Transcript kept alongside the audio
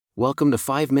Welcome to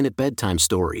 5-Minute Bedtime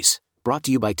Stories, brought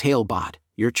to you by Talebot,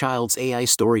 your child's AI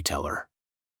storyteller.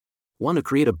 Want to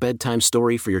create a bedtime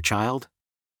story for your child?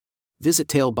 Visit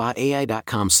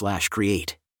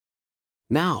talebotai.com/create.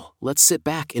 Now, let's sit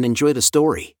back and enjoy the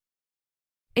story.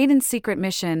 Aiden's Secret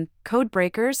Mission, Code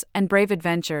Breakers, and Brave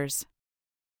Adventures.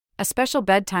 A special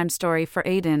bedtime story for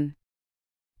Aiden.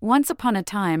 Once upon a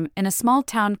time, in a small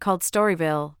town called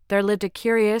Storyville, there lived a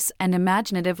curious and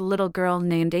imaginative little girl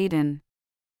named Aiden.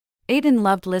 Aiden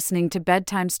loved listening to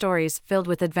bedtime stories filled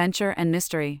with adventure and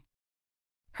mystery.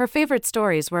 Her favorite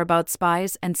stories were about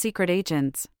spies and secret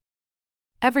agents.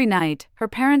 Every night, her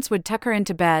parents would tuck her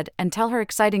into bed and tell her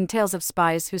exciting tales of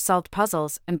spies who solved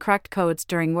puzzles and cracked codes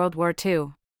during World War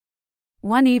II.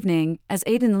 One evening, as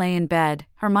Aiden lay in bed,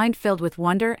 her mind filled with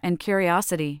wonder and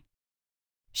curiosity.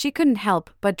 She couldn't help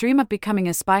but dream of becoming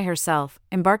a spy herself,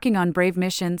 embarking on brave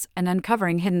missions and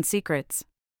uncovering hidden secrets.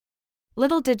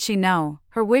 Little did she know,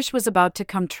 her wish was about to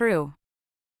come true.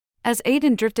 As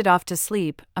Aiden drifted off to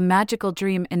sleep, a magical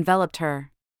dream enveloped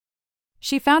her.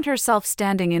 She found herself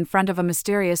standing in front of a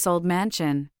mysterious old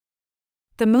mansion.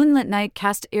 The moonlit night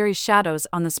cast eerie shadows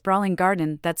on the sprawling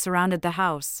garden that surrounded the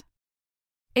house.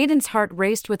 Aiden's heart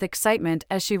raced with excitement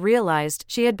as she realized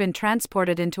she had been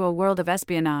transported into a world of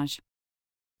espionage.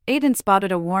 Aiden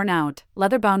spotted a worn-out,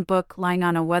 leather-bound book lying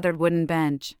on a weathered wooden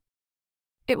bench.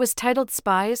 It was titled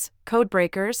Spies, Code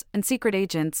Breakers, and Secret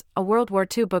Agents, a World War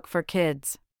II book for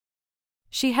kids.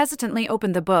 She hesitantly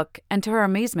opened the book, and to her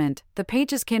amazement, the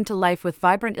pages came to life with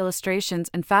vibrant illustrations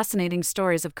and fascinating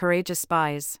stories of courageous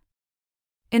spies.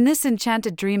 In this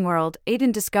enchanted dream world,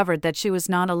 Aiden discovered that she was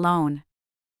not alone.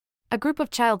 A group of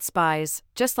child spies,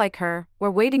 just like her,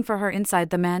 were waiting for her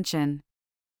inside the mansion.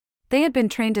 They had been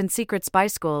trained in secret spy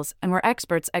schools and were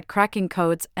experts at cracking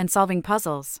codes and solving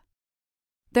puzzles.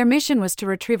 Their mission was to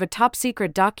retrieve a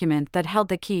top-secret document that held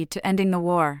the key to ending the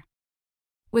war.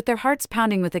 With their hearts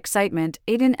pounding with excitement,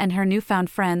 Aiden and her newfound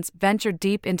friends ventured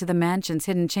deep into the mansion's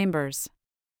hidden chambers.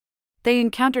 They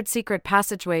encountered secret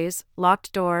passageways,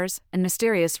 locked doors, and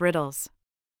mysterious riddles.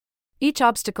 Each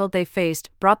obstacle they faced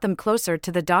brought them closer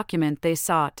to the document they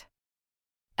sought.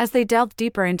 As they delved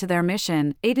deeper into their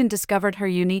mission, Aiden discovered her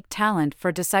unique talent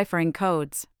for deciphering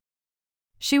codes.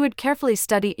 She would carefully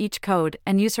study each code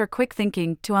and use her quick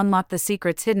thinking to unlock the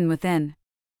secrets hidden within.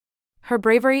 Her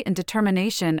bravery and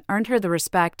determination earned her the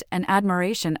respect and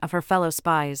admiration of her fellow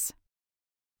spies.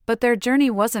 But their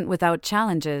journey wasn't without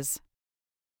challenges.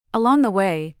 Along the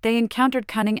way, they encountered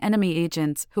cunning enemy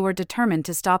agents who were determined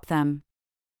to stop them.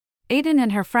 Aiden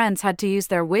and her friends had to use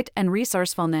their wit and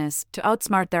resourcefulness to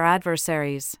outsmart their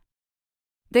adversaries.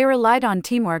 They relied on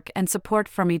teamwork and support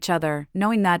from each other,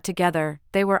 knowing that together,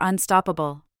 they were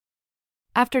unstoppable.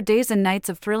 After days and nights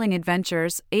of thrilling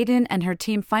adventures, Aiden and her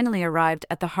team finally arrived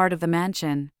at the heart of the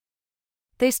mansion.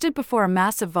 They stood before a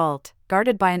massive vault,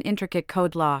 guarded by an intricate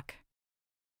code lock.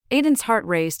 Aiden's heart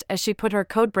raced as she put her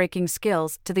code-breaking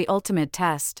skills to the ultimate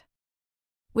test.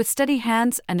 With steady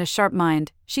hands and a sharp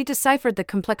mind, she deciphered the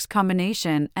complex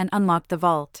combination and unlocked the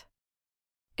vault.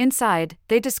 Inside,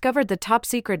 they discovered the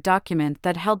top-secret document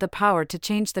that held the power to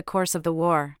change the course of the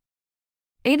war.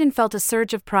 Aiden felt a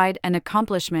surge of pride and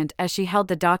accomplishment as she held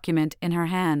the document in her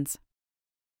hands.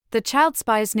 The child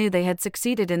spies knew they had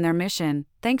succeeded in their mission,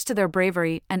 thanks to their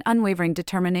bravery and unwavering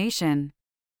determination.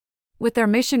 With their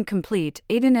mission complete,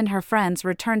 Aiden and her friends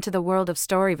returned to the world of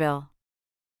Storyville.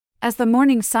 As the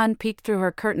morning sun peeked through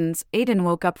her curtains, Aiden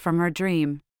woke up from her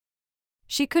dream.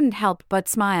 She couldn't help but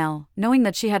smile, knowing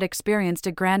that she had experienced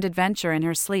a grand adventure in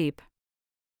her sleep.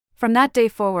 From that day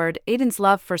forward, Aiden's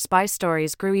love for spy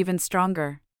stories grew even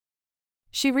stronger.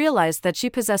 She realized that she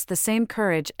possessed the same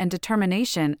courage and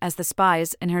determination as the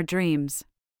spies in her dreams.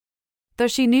 Though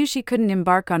she knew she couldn't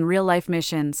embark on real-life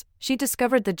missions, she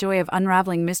discovered the joy of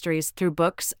unraveling mysteries through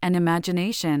books and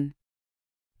imagination.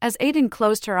 As Aiden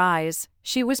closed her eyes,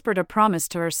 she whispered a promise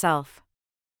to herself.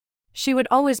 She would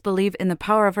always believe in the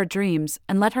power of her dreams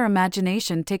and let her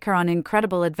imagination take her on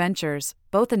incredible adventures,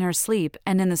 both in her sleep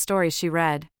and in the stories she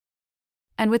read.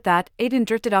 And with that, Aiden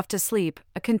drifted off to sleep,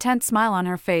 a content smile on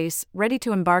her face, ready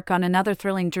to embark on another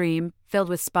thrilling dream, filled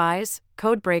with spies,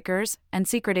 code breakers, and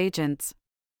secret agents.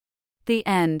 The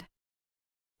end.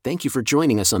 Thank you for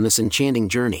joining us on this enchanting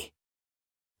journey.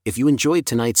 If you enjoyed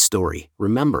tonight's story,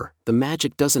 remember, the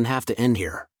magic doesn't have to end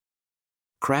here.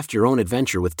 Craft your own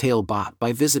adventure with Talebot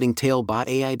by visiting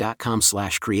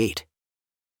talebotai.com/create.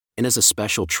 And as a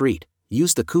special treat,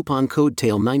 use the coupon code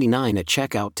TALE99 at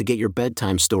checkout to get your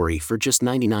bedtime story for just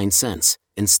 99 cents,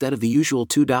 instead of the usual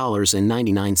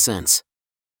 $2.99.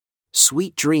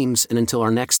 Sweet dreams, and until our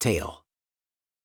next tale.